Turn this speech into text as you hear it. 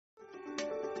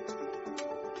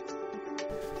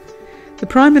The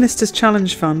Prime Minister's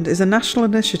Challenge Fund is a national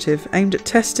initiative aimed at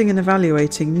testing and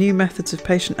evaluating new methods of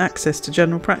patient access to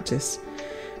general practice.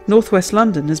 North West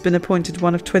London has been appointed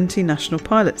one of 20 national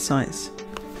pilot sites.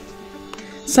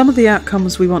 Some of the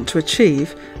outcomes we want to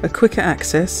achieve are quicker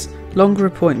access, longer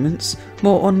appointments,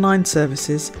 more online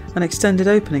services and extended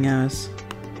opening hours.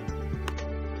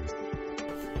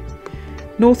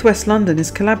 North West London is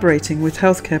collaborating with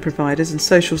healthcare providers and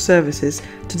social services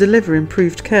to deliver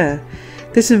improved care.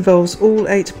 This involves all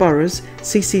 8 boroughs,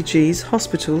 CCGs,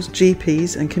 hospitals,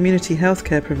 GPs and community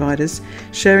healthcare providers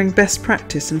sharing best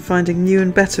practice and finding new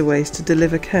and better ways to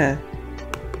deliver care.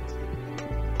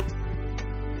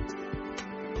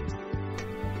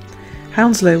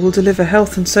 Hounslow will deliver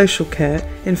health and social care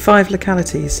in 5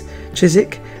 localities: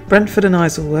 Chiswick, Brentford and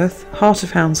Isleworth, Heart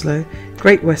of Hounslow,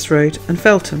 Great West Road and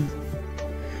Feltham.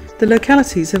 The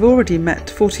localities have already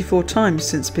met 44 times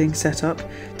since being set up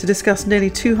to discuss nearly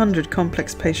 200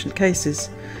 complex patient cases.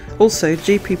 Also,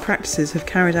 GP practices have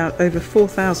carried out over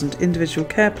 4,000 individual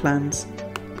care plans.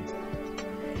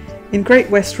 In Great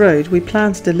West Road, we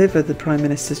plan to deliver the Prime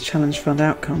Minister's Challenge Fund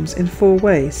outcomes in 4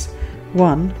 ways.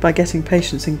 1. By getting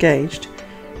patients engaged.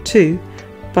 2.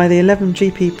 By the 11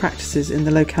 GP practices in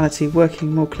the locality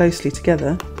working more closely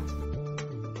together.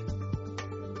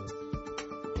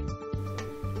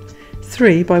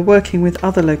 3. By working with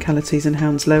other localities in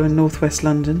Hounslow and North West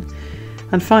London.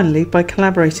 And finally, by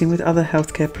collaborating with other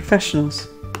healthcare professionals.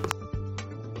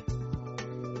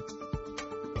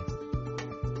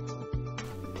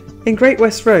 In Great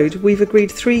West Road, we've agreed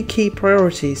 3 key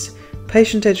priorities: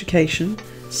 patient education,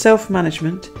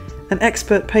 self-management and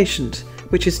expert patient,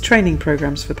 which is training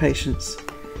programs for patients.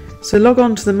 So log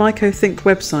on to the MycoThink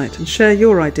website and share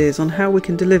your ideas on how we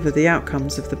can deliver the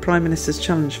outcomes of the Prime Minister's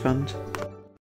Challenge Fund.